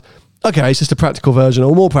realised, okay, it's just a practical version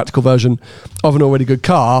or more practical version of an already good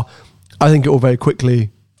car, I think it will very quickly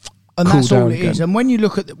and cool that's down all it again. is. And when you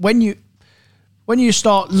look at when you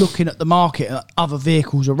start looking at the market at other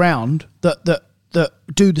vehicles around that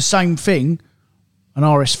do the same thing, an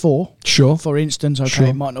RS4, sure, for instance,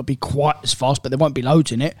 it might not be quite as fast, but there won't be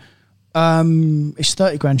loads in it. It's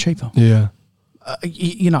 $30,000 cheaper. Yeah.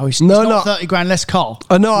 It's not $30,000 less car.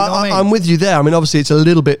 No, I'm with you there. I mean, obviously, it's a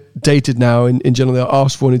little bit dated now. In general, the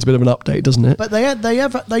RS4 needs a bit of an update, doesn't it? But they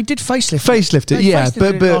did facelift. Facelift it, yeah.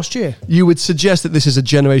 But last year, you would suggest that this is a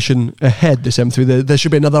generation ahead. This M3, there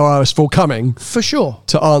should be another RS4 coming for sure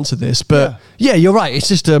to answer this. But yeah, you're right. It's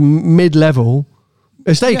just a mid-level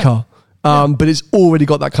estate car. But it's already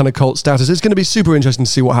got that kind of cult status. It's going to be super interesting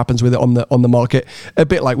to see what happens with it on the market. A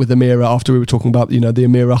bit like with the Emira, after we were talking about the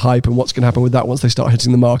Emira hype and what's going to happen with that once they start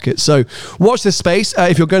hitting the market. So watch this space.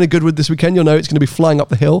 If you're going to Goodwood this weekend, you'll know it's going to be flying up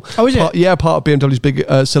the hill. Oh, is it? Yeah, part of BMW's big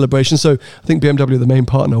celebration. So I think BMW are the main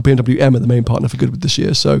partner, or BMW M are the main partner for Goodwood this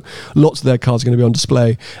year. So lots of their cars are going to be on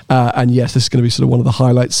display. And yes, this is going to be sort of one of the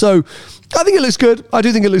highlights. So I think it looks good. I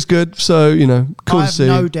do think it looks good. So, cool to see.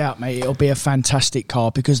 I have no doubt, mate, it'll be a fantastic car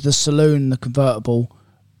because the saloon, the convertible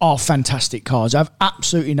are fantastic cars. I have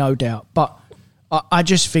absolutely no doubt. But I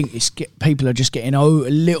just think people are just getting a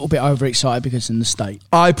little bit overexcited because in the state.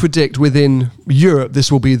 I predict within Europe, this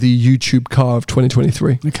will be the YouTube car of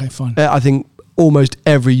 2023. Okay, fine. I think almost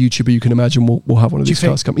every YouTuber you can imagine will have one of these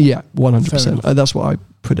cars coming. Yeah, 100%. That's what I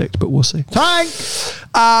predict, but we'll see. Thanks.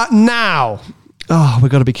 Now...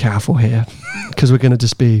 we've got to be careful here because we're going to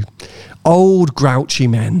just be old grouchy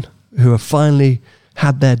men who have finally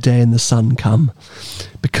had their day in the sun come,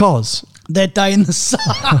 because their day in the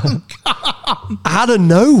sun out of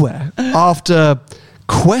nowhere, after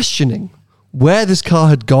questioning where this car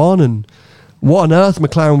had gone and what on earth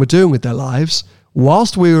McLaren were doing with their lives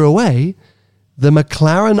whilst we were away, the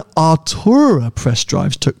McLaren Artura press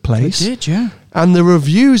drives took place. They did, yeah. And the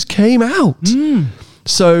reviews came out.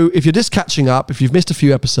 So if you're just catching up, if you've missed a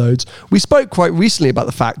few episodes, we spoke quite recently about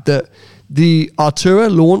the fact that the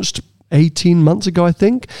Artura launched 18 months ago, I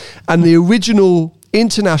think, and the original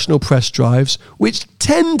international press drives, which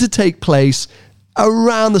tend to take place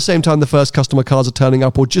around the same time the first customer cars are turning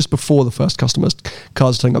up or just before the first customers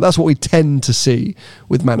cars are turning up. That's what we tend to see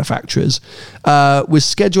with manufacturers. Was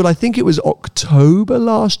scheduled, I think it was October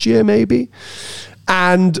last year, maybe.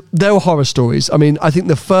 And there were horror stories. I mean, I think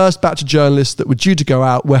the first batch of journalists that were due to go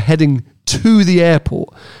out were heading to the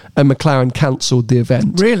airport and McLaren cancelled the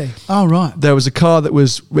event. Really? Oh, right. There was a car that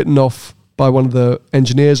was written off by one of the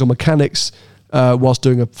engineers or mechanics whilst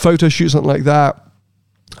doing a photo shoot, something like that.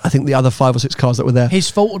 I think the other 5 or 6 cars that were there. His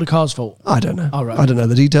fault or the car's fault? I don't know. Oh, right. I don't know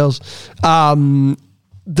the details. The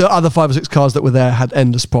other 5 or 6 cars that were there had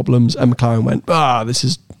endless problems and McLaren went, this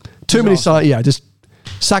is too many signs. Yeah, just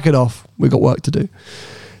sack it off. We've got work to do.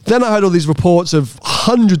 Then I heard all these reports of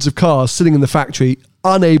hundreds of cars sitting in the factory,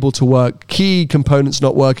 unable to work, key components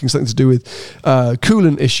not working, something to do with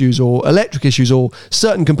coolant issues or electric issues or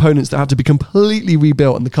certain components that have to be completely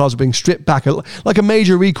rebuilt, and the cars are being stripped back like a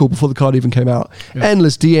major recall before the car even came out. Yeah.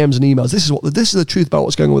 Endless DMs and emails. This is the truth about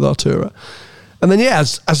what's going on with Artura. And then,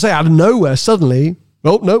 as I say, out of nowhere, suddenly,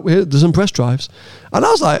 oh, no, there's some press drives. And I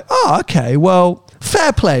was like, oh, okay, well,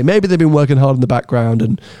 fair play. Maybe they've been working hard in the background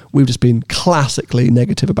and we've just been classically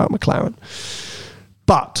negative about McLaren.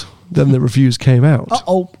 But then the reviews came out.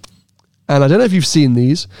 Uh-oh. And I don't know if you've seen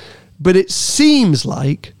these, but it seems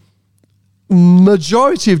like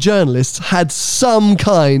majority of journalists had some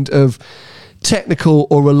kind of technical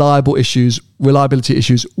or reliability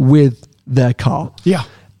issues with their car. Yeah.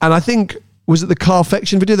 And I think, was it the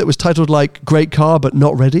Carfection video that was titled like "Great Car but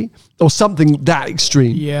Not Ready" or something that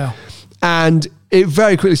extreme? Yeah. And it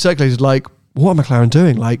very quickly circulated like, what are McLaren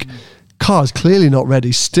doing? Like, car's clearly not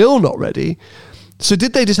ready, still not ready. So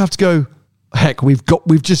did they just have to go, heck, we've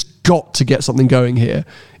just got to get something going here.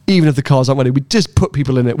 Even if the cars aren't ready, we just put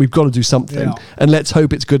people in it. We've got to do something. And let's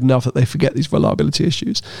hope it's good enough that they forget these reliability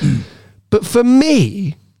issues. But for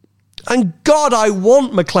me, and God, I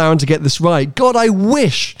want McLaren to get this right. God, I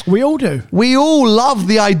wish. We all do. We all love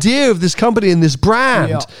the idea of this company and this brand.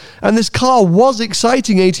 Yeah. And this car was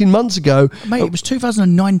exciting 18 months ago. Mate, it was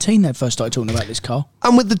 2019 they first started talking about this car.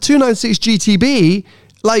 And with the 296 GTB,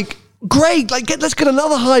 like, great, like let's get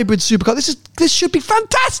another hybrid supercar. This should be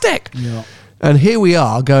fantastic. Yeah. And here we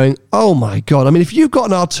are going, oh my God. I mean, if you've got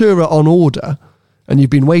an Artura on order and you've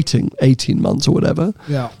been waiting 18 months or whatever,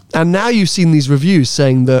 and now you've seen these reviews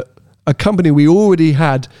saying that a company we already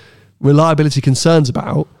had reliability concerns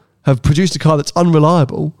about have produced a car that's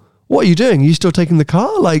unreliable, what are you doing? Are you still taking the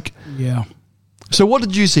car? Like, yeah. So what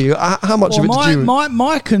did you see? How much of it did you...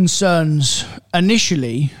 My concerns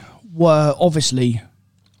initially were obviously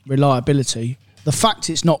reliability. The fact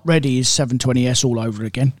it's not ready is 720S all over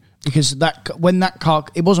again, because when that car,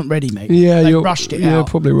 it wasn't ready, mate. Yeah, they rushed it out. Yeah,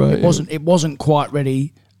 probably right. It wasn't quite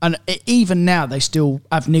ready, and even now they still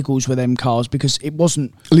have niggles with them cars because it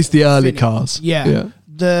wasn't. At least the early cars. Yeah.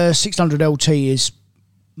 The 600 LT is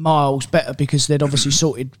miles better because they'd obviously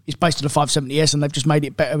sorted. It's based on a 570S, and they've just made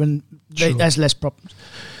it better, and there's less problems.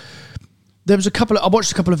 There was I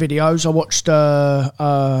watched a couple of videos. I watched.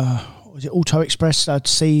 Was it Auto Express? I'd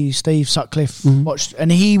see Steve Sutcliffe watched,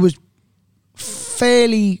 and he was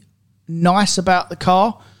fairly nice about the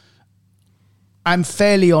car. I'm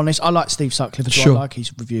fairly honest. I like Steve Sutcliffe as well. I like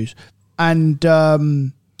his reviews. And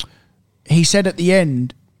he said at the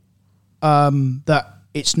end that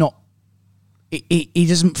it's not, he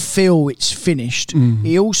doesn't feel it's finished.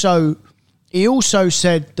 He also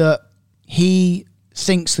said that he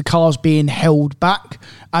thinks the car's being held back,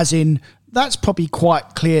 as in, that's probably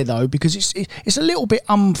quite clear though, because it's a little bit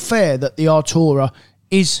unfair that the Artura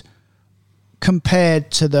is compared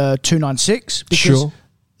to the 296, because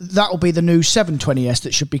that will be the new 720S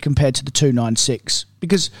that should be compared to the 296,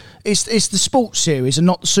 because it's the sports series and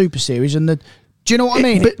not the super series. And do you know what I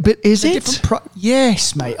mean? But is it?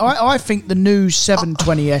 Yes, mate. I think the new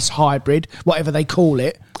 720S hybrid, whatever they call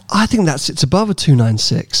it, I think that sits above a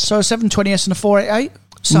 296. So a 720S and a 488?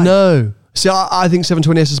 Same. No. See, I think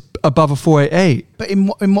 720S is above a 488. But in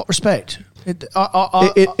what respect?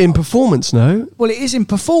 In performance, no? Well, it is in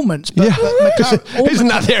performance, but, isn't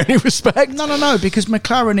that the only respect? No, because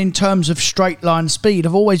McLaren, in terms of straight line speed,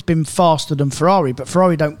 have always been faster than Ferrari, but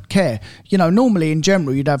Ferrari don't care. You know, normally in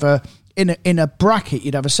general, you'd have in a bracket,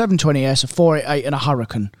 you'd have a 720S, a 488, and a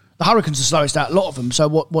Hurricane. The Hurricane's the slowest out, a lot of them. So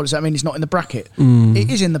what does that mean? It's not in the bracket. It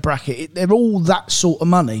is in the bracket. They're all that sort of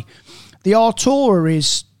money. The Artura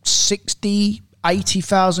is 60,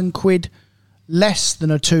 80,000 quid less than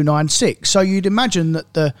a 296. So you'd imagine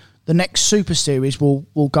that the next Super Series will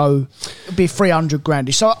be 300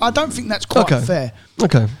 grand. So I don't think that's quite fair.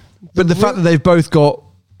 Okay. But the fact that they've both got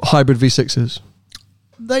hybrid V6s.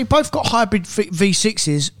 They both got hybrid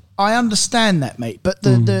V6s. I understand that, mate. But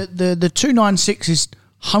the 296 is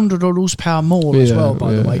 100 odd horsepower more as well,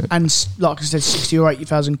 by the way. Yeah. And like I said, 60 or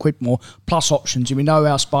 80,000 quid more, plus options. We know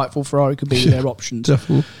how spiteful Ferrari could be with their options.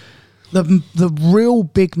 Definitely. The real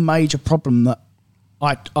big major problem that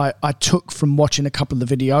I took from watching a couple of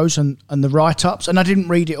the videos and the write-ups, and I didn't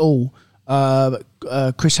read it all.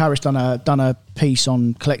 Chris Harris done a piece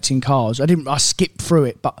on collecting cars. I skipped through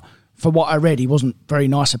it, but for what I read, he wasn't very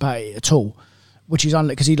nice about it at all. Which is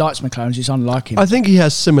because he likes McLaren, it's unlike him. I think he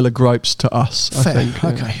has similar gripes to us. Fair. I think.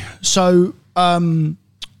 Okay. So the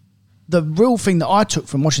real thing that I took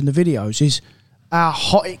from watching the videos is how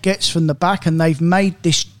hot it gets from the back, and they've made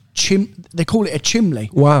this they call it a chimney.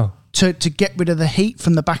 Wow. To get rid of the heat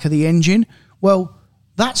from the back of the engine. Well,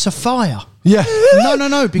 That's a fire. Yeah.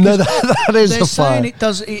 No. Because that is they're a fire. saying it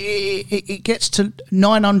does. It gets to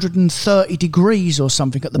 930 degrees or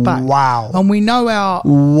something at the back. Wow. And we know Wow.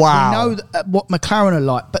 We know what McLaren are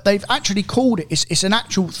like, but they've actually called it. It's an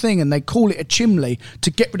actual thing, and they call it a chimney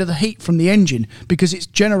to get rid of the heat from the engine because it's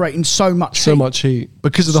generating so much heat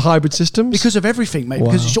because of the hybrid systems. Because of everything, mate. Wow.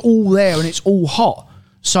 Because it's all there and it's all hot.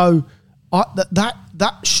 So that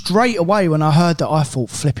straight away when I heard that, I thought,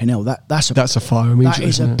 flipping hell, that's a fire immediately.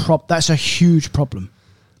 That is that's a huge problem.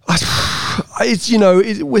 It's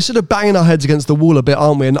we're sort of banging our heads against the wall a bit,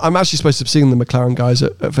 aren't we? And I'm actually supposed to be seeing the McLaren guys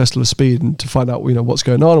at Festival of Speed and to find out what's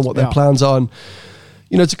going on and what their plans are. And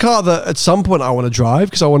it's a car that at some point I want to drive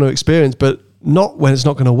because I want to experience, but not when it's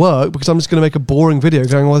not going to work because I'm just going to make a boring video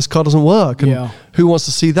going, well, this car doesn't work. And who wants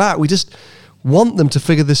to see that? We just want them to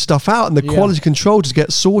figure this stuff out and the quality control to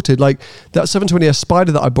get sorted. Like that 720S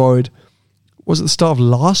Spider that I borrowed, was it the start of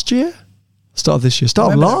last year? Start of this year?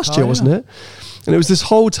 Start of last year, wasn't it? And it was this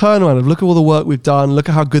whole turnaround of look at all the work we've done, look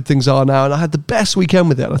at how good things are now. And I had the best weekend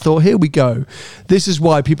with it. And I thought, here we go. This is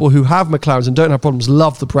why people who have McLarens and don't have problems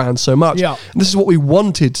love the brand so much. Yeah. And this is what we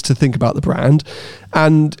wanted to think about the brand.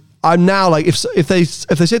 And I'm now like, if they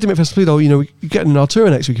say to me at Festival of Speed, you get an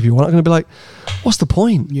Artura next week if you want, I'm going to be like, what's the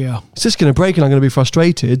point? Yeah. It's just going to break and I'm going to be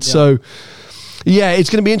frustrated. Yeah. So, it's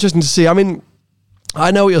going to be interesting to see. I mean,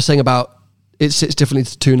 I know what you're saying about it sits differently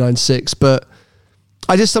to 296, but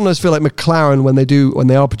I just sometimes feel like McLaren, when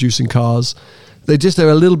they are producing cars, they're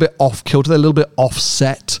a little bit off kilter, they're a little bit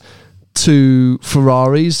offset to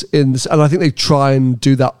Ferraris and I think they try and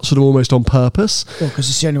do that sort of almost on purpose. Well, because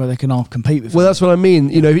it's the only way they can compete with. Well, that's what I mean.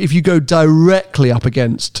 If you go directly up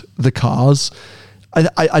against the cars,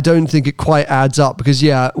 I don't think it quite adds up because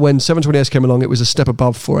when 720S came along, it was a step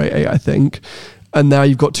above 488, I think, and now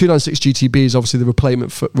you've got 296 GTB is obviously the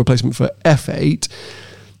replacement for F8,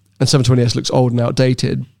 and 720S looks old and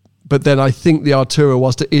outdated. But then I think the Artura,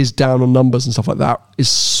 whilst it is down on numbers and stuff like that, is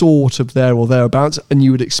sort of there or thereabouts. And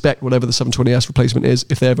you would expect whatever the 720S replacement is,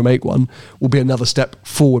 if they ever make one, will be another step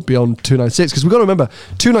forward beyond 296. Because we've got to remember,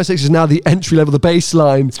 296 is now the entry level, the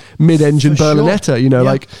baseline mid-engine Berlinetta.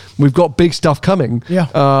 Like we've got big stuff coming. Yeah.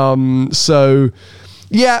 It's going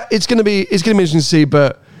to be interesting to see.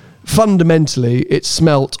 But fundamentally, it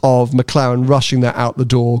smelt of McLaren rushing that out the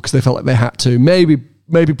door because they felt like they had to. Maybe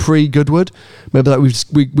pre-Goodwood, maybe that we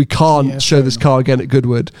can't show this car again at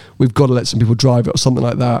Goodwood. We've got to let some people drive it or something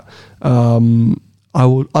like that. I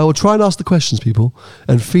will try and ask the questions, people,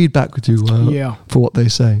 and feedback with you for what they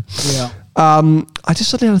say. Yeah. I just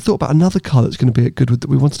suddenly had a thought about another car that's going to be at Goodwood that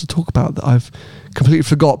we wanted to talk about that I've completely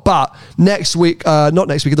forgot. But next week, not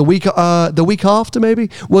next week, the week after maybe,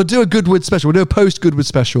 we'll do a Goodwood special. We'll do a post-Goodwood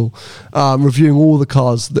special, reviewing all the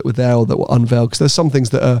cars that were there or that were unveiled, because there's some things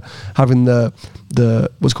that are having the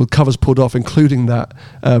what's called covers pulled off, including that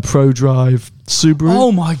ProDrive Subaru.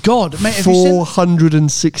 Oh my God, mate!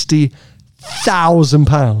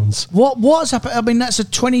 £460,000. What's happened? I mean, that's a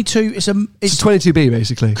 22. It's a 22B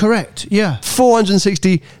basically. Correct. Yeah.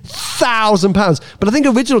 £460,000. But I think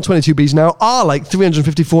original 22Bs now are like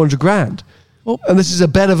 350, 400 grand. Oh. And this is a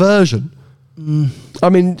better version. I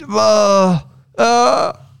mean, yeah.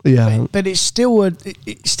 But it's still a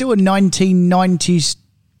 1990s.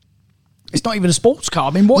 It's not even a sports car.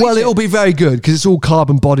 I mean, it'll be very good because it's all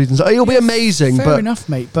carbon bodied and stuff. It'll be amazing. Fair enough,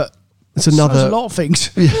 mate. But it's another. There's a lot of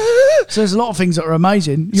things. So there's a lot of things that are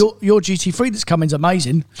amazing. Your GT3 that's coming is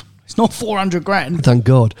amazing. It's not 400 grand. Thank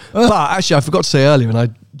God. But actually, I forgot to say earlier, and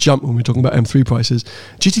I jumped when we were talking about M3 prices.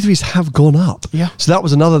 GT3s have gone up. Yeah. So that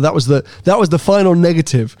was the final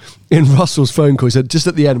negative in Russell's phone call. He said just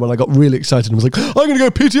at the end when I got really excited and was like, I'm going to go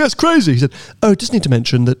PTS crazy. He said, just need to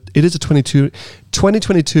mention that it is a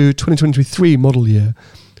 2022-2023 model year,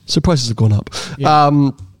 so prices have gone up. Yeah.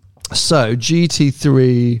 So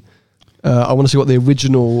GT3. I want to see what the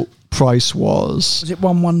original price was. Was it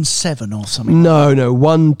 117 or something? No,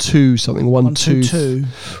 12 something. 122.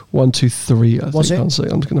 123, I think. Was it? I'm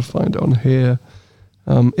just going to find it on here.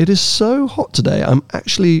 It is so hot today. I'm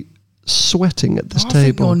actually sweating at this table. I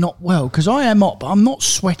think you're not well, because I am up, but I'm not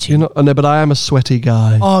sweating. You're not, no, but I am a sweaty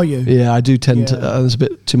guy. Are you? Yeah, I do tend to. There's a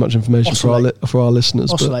bit too much information for our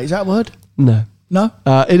listeners. Oscillate, is that a word? No. No?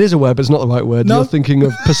 It is a word, but it's not the right word. No? You're thinking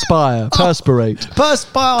of perspire, perspirate.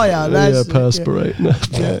 Perspire. Perspirate.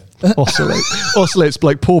 Yeah. Oscillate. Oscillate's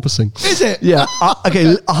like porpoising. Is it? Yeah.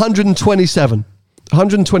 Okay, 127.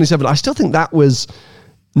 127. I still think that was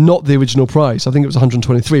not the original price. I think it was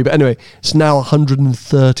 123. But anyway, it's now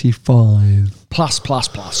 135. Plus.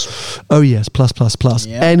 Oh, yes. Plus.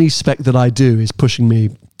 Yeah. Any spec that I do is pushing me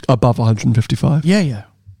above 155. Yeah.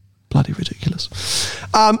 Bloody ridiculous.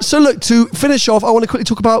 So look, to finish off, I want to quickly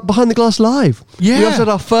talk about Behind the Glass Live. Yeah. We also had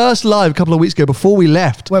our first live a couple of weeks ago before we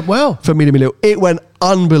left. Went well. For Media Emilio. It went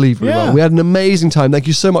unbelievably well. We had an amazing time. Thank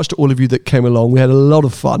you so much to all of you that came along. We had a lot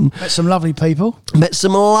of fun. Met some lovely people.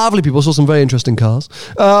 Saw some very interesting cars.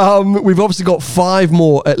 We've obviously got 5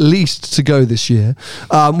 more at least to go this year.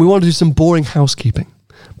 We want to do some boring housekeeping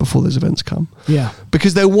before those events come. Yeah.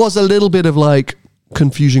 Because there was a little bit of like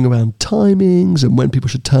confusion around timings and when people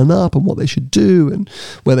should turn up and what they should do and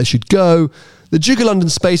where they should go. The Duke of London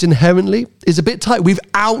space inherently is a bit tight. We've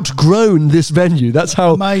outgrown this venue. That's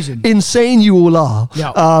how insane you all are.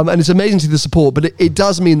 Yeah. And it's amazing to see the support, but it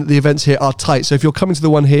does mean that the events here are tight. So if you're coming to the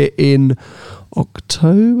one here in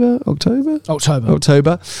October,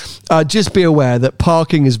 just be aware that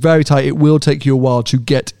parking is very tight. It will take you a while to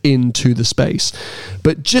get into the space.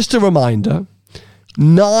 But just a reminder,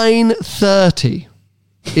 9:30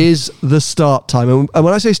 is the start time. And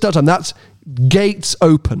when I say start time, that's gates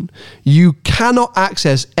open. You cannot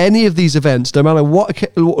access any of these events, no matter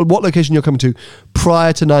what location you're coming to,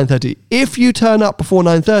 prior to 9:30. If you turn up before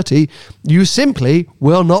 9:30, you simply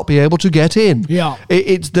will not be able to get in. Yeah.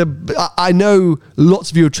 I know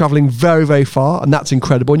lots of you are traveling very, very far, and that's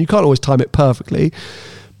incredible, and you can't always time it perfectly.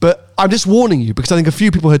 But I'm just warning you, because I think a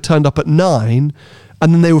few people had turned up at 9,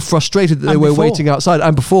 and then they were frustrated that they were waiting outside,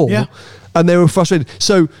 and before. Yeah. And they were frustrated.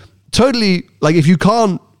 So totally, like, if your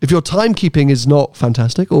timekeeping is not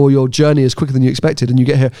fantastic or your journey is quicker than you expected and you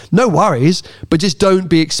get here, no worries, but just don't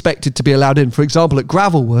be expected to be allowed in. For example, at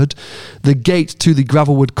Gravelwood, the gate to the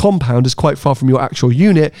Gravelwood compound is quite far from your actual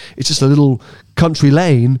unit. It's just a little country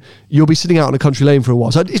lane. You'll be sitting out in a country lane for a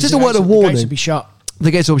while. So it's just a word of warning. The gates will be shut.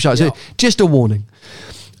 The gates will be shut. Yeah. So just a warning.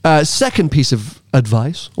 Second piece of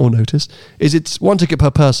advice or notice is it's 1 ticket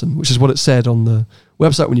per person, which is what it said on the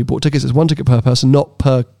website when you bought tickets. It's 1 ticket per person, not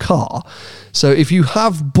per car. So if you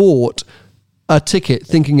have bought a ticket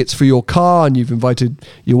thinking it's for your car and you've invited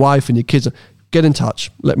your wife and your kids, get in touch.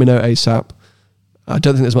 Let me know ASAP. I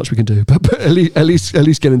don't think there's much we can do, but at least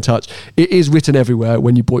get in touch. It is written everywhere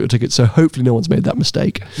when you bought your ticket, so hopefully no one's made that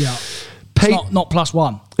mistake. Yeah. It's not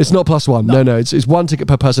 +1. It's not +1. No. It's 1 ticket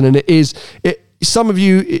per person, and some of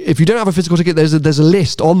you, if you don't have a physical ticket, there's a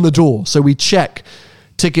list on the door. So we check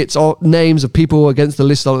tickets or names of people against the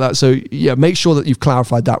list, all of that. So yeah, make sure that you've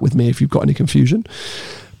clarified that with me if you've got any confusion.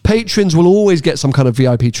 Patrons will always get some kind of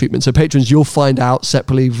VIP treatment. So patrons, you'll find out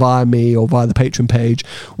separately via me or via the patron page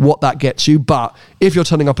what that gets you. But if you're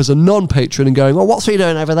turning up as a non-patron and going, what's he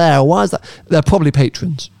doing over there? Or why is that? They're probably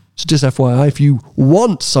patrons. So just FYI, if you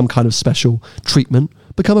want some kind of special treatment,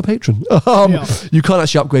 become a patron. You can't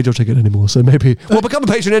actually upgrade your ticket anymore, so maybe become a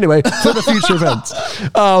patron anyway for the future events.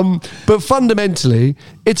 But fundamentally,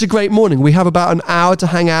 it's a great morning. We have about an hour to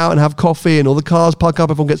hang out and have coffee, and all the cars park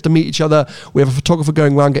up. Everyone gets to meet each other. We have a photographer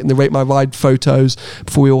going around getting the Rate My Ride photos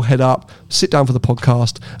before we all head up, sit down for the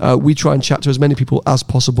podcast. We try and chat to as many people as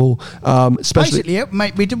possible. Especially, basically,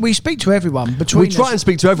 mate, we speak to everyone between. We try and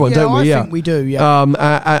speak to everyone, don't we? I think we do.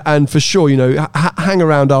 Yeah. And for sure, hang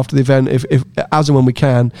around after the event if as and when we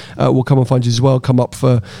can. We'll come and find you as well. Come up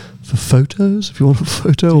for photos if you want a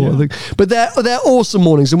photo. Yeah. But they're awesome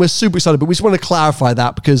mornings, and we're super excited. But we just want to clarify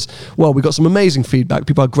that because, we got some amazing feedback.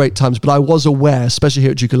 People had great times. But I was aware, especially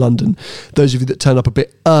here at Duke of London, those of you that turned up a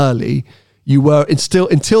bit early, you were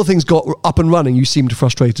until things got up and running, you seemed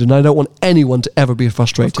frustrated. And I don't want anyone to ever be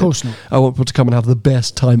frustrated. Of course not. I want people to come and have the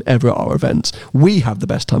best time ever at our events. We have the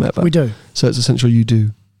best time ever. We do. So it's essential you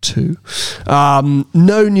do too.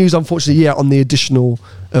 No news, unfortunately, yet on the additional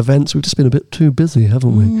events. We've just been a bit too busy,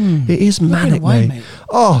 haven't we? It is manic, mate.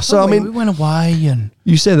 We went away, and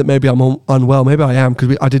you say that maybe I'm unwell. Maybe I am,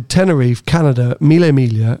 because I did Tenerife, Canada, Mille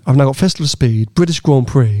Emilia. I've now got Festival of Speed, British Grand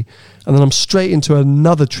Prix, and then I'm straight into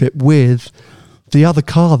another trip with the other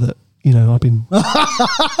car that I've been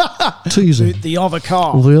teasing. The other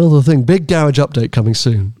car. The other thing. Big garage update coming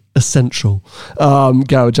soon. Essential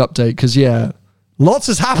garage update, because lots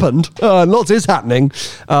has happened. Lots is happening.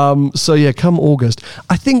 Come August,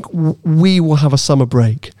 I think we will have a summer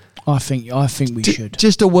break. I think we should.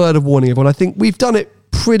 Just a word of warning, everyone. I think we've done it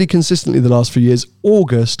pretty consistently the last few years.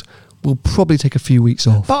 August, we'll probably take a few weeks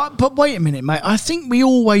off. But wait a minute, mate. I think we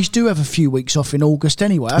always do have a few weeks off in August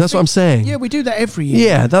anyway. That's what I'm saying. Yeah, we do that every year.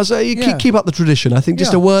 Yeah, that's keep up the tradition. I think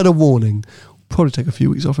just a word of warning. Probably take a few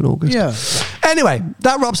weeks off in August. Yeah. Anyway,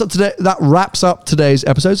 that wraps up today's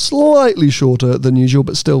episode. Slightly shorter than usual,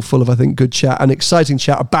 but still full of, I think, good chat and exciting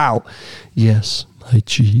chat about, my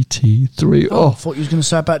GT3. I thought you was going to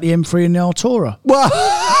say about the M3 and the Altura. Well,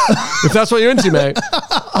 if that's what you're into, mate,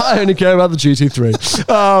 I only care about the GT3.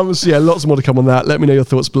 So yeah, lots more to come on that. Let me know your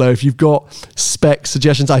thoughts below. If you've got spec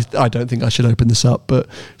suggestions, I don't think I should open this up, but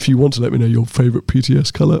if you want to let me know your favourite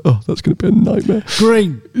PTS colour, that's going to be a nightmare.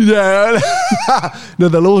 Green. Yeah. No,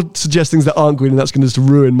 they'll all suggest things that aren't green, and that's going to just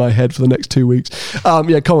ruin my head for the next 2 weeks.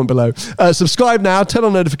 Comment below. Subscribe now, turn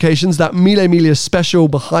on notifications. That Mille Miglia special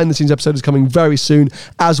behind the scenes episode is coming very soon,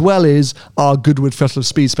 as well as our Goodwood Festival of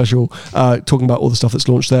Speed special, talking about all the stuff that's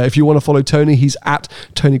launched there. If you want to follow Tony, he's at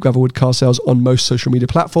Tony Gravelwood Car Sales on most social media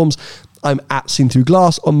platforms. I'm at Seen Through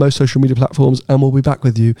Glass on most social media platforms, and we'll be back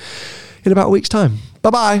with you in about a week's time.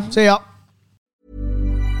 Bye-bye. See ya.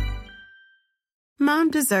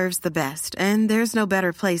 Mom deserves the best, and there's no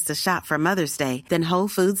better place to shop for Mother's Day than Whole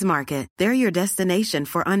Foods Market. They're your destination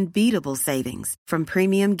for unbeatable savings, from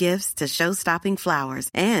premium gifts to show-stopping flowers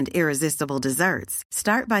and irresistible desserts.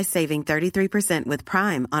 Start by saving 33% with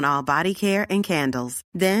Prime on all body care and candles.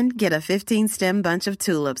 Then get a 15-stem bunch of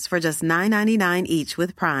tulips for just $9.99 each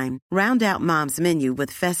with Prime. Round out Mom's menu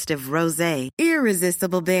with festive rosé,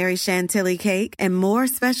 irresistible berry chantilly cake, and more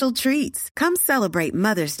special treats. Come celebrate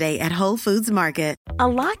Mother's Day at Whole Foods Market. A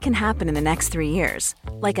lot can happen in the next 3 years.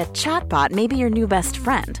 Like a chatbot may be your new best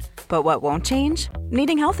friend. But what won't change?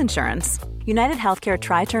 Needing health insurance. United Healthcare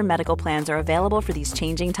Tri-Term Medical Plans are available for these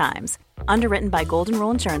changing times. Underwritten by Golden Rule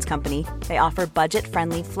Insurance Company, they offer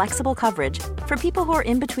budget-friendly, flexible coverage for people who are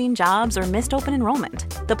in between jobs or missed open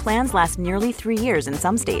enrollment. The plans last nearly 3 years in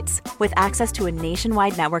some states, with access to a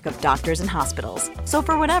nationwide network of doctors and hospitals. So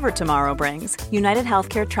for whatever tomorrow brings, United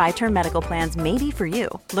Healthcare Tri-Term Medical Plans may be for you.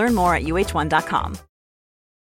 Learn more at uh1.com.